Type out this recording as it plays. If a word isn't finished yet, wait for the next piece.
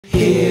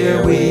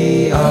here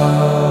we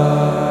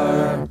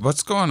are.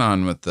 What's going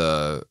on with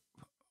the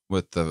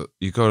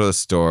you go to the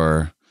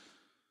store,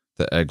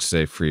 the eggs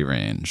say free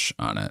range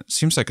on it.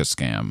 Seems like a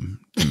scam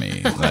to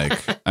me. Like,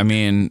 I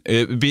mean,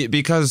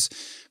 because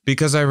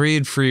I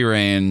read free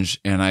range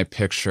and I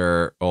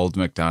picture old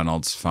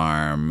McDonald's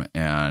farm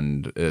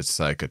and it's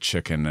like a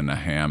chicken in a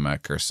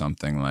hammock or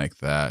something like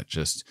that,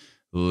 just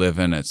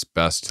living its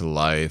best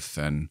life,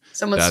 and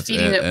someone's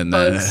feeding it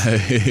bugs.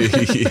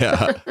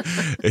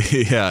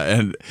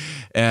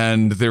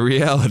 And the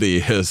reality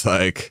is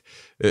like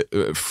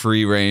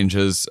free range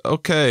is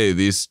okay.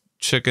 These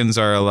chickens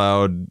are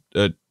allowed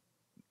a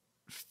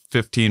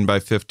 15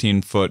 by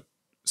 15 foot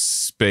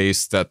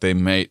space that they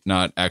might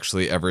not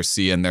actually ever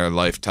see in their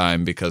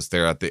lifetime because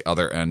they're at the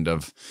other end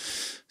of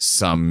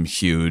some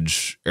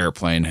huge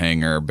airplane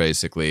hangar,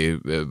 basically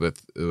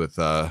with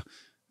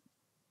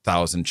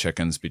 1,000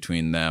 chickens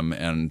between them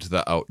and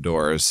the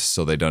outdoors,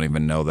 so they don't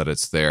even know that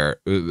it's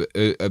there.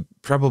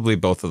 Probably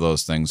both of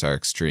those things are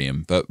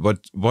extreme. But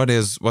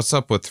what's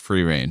up with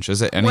free range?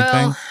 Is it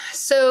anything? Well,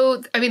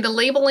 so I mean, the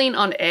labeling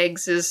on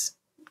eggs is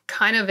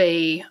kind of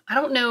I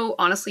don't know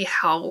honestly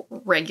how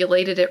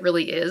regulated it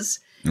really is.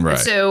 Right. And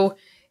so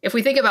if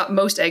we think about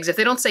most eggs, if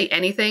they don't say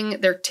anything,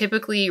 they're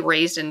typically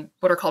raised in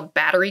what are called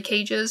battery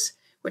cages,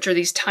 which are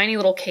these tiny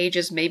little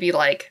cages, maybe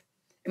like,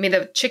 I mean,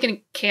 the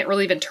chicken can't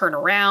really even turn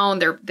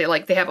around.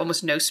 They have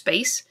almost no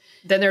space.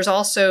 Then there's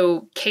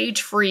also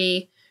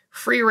cage-free,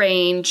 free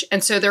range.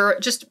 And so they're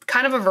just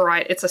kind of a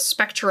variety. It's a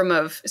spectrum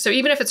of, so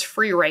even if it's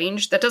free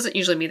range, that doesn't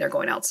usually mean they're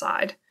going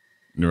outside.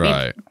 Right.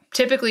 I mean,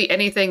 typically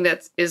anything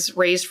that is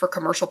raised for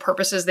commercial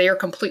purposes, they are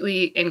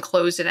completely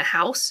enclosed in a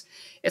house.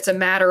 It's a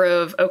matter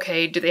of,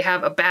 okay, do they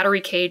have a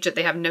battery cage that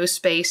they have no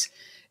space?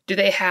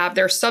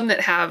 There's some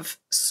that have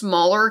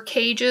smaller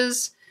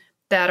cages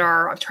that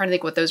are, I'm trying to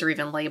think what those are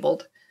even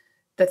labeled.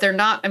 That they're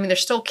not, I mean, they're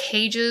still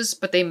cages,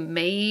 but they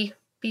may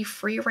be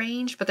free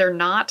range, but they're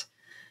not.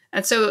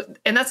 And so,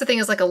 and that's the thing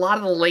is like a lot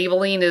of the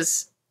labeling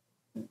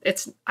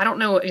I don't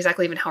know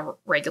exactly even how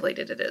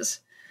regulated it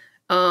is.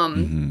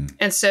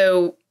 And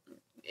so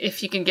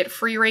if you can get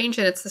free range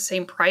and it's the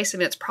same price, I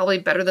mean, it's probably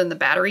better than the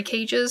battery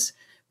cages,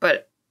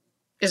 but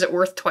is it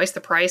worth twice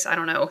the price? I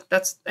don't know.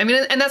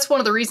 And that's one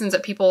of the reasons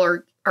that people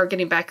are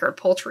getting backyard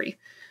poultry.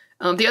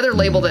 The other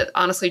label that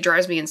honestly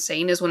drives me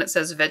insane is when it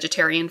says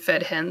vegetarian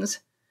fed hens.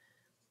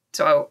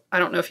 So I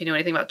don't know if you know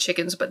anything about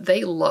chickens, but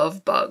they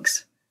love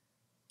bugs.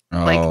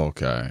 Oh, like,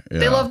 okay. Yeah.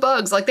 They love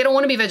bugs. Like, they don't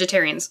want to be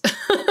vegetarians.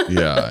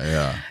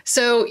 Yeah.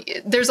 So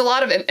there's a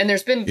lot of it, and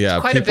there's been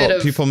quite a bit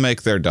of... People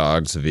make their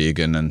dogs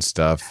vegan and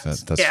stuff.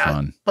 That's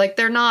fun. Like,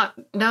 they're not...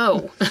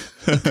 No.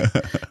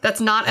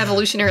 That's not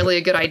evolutionarily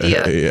a good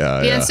idea.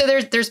 Yeah. And so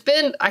there's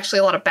been actually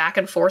a lot of back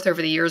and forth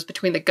over the years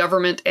between the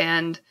government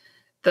and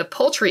the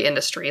poultry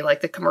industry,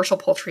 like the commercial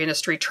poultry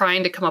industry,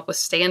 trying to come up with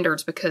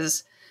standards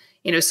because...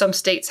 You know, some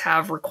states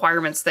have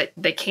requirements that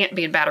they can't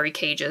be in battery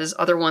cages.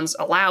 Other ones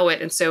allow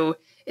it. And so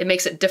it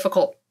makes it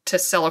difficult to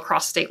sell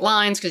across state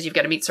lines because you've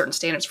got to meet certain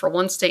standards for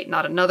one state,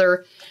 not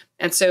another.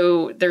 And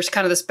so there's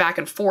kind of this back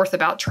and forth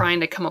about trying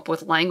to come up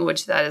with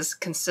language that is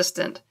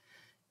consistent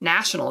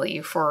nationally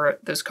for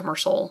those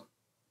commercial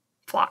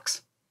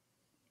flocks.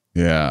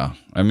 Yeah.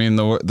 I mean,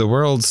 the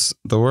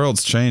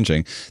world's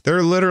changing.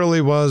 There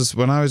literally was,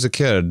 when I was a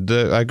kid,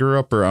 I grew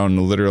up around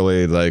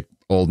literally like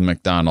old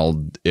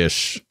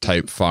McDonald-ish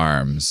type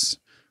farms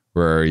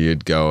where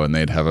you'd go and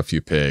they'd have a few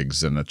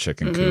pigs and a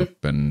chicken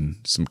coop and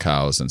some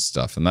cows and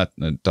stuff. And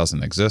it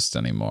doesn't exist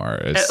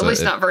anymore. At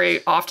least not very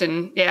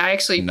often. Yeah, I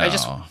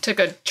just took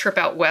a trip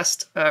out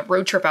west,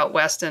 road trip out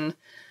west and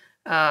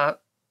to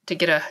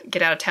get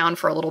out of town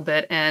for a little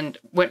bit and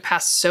went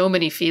past so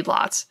many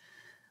feedlots,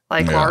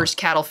 like large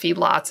cattle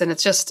feedlots. And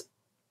it's just,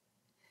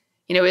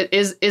 you know,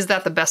 is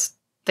that the best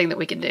thing that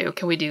we can do?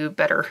 Can we do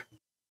better?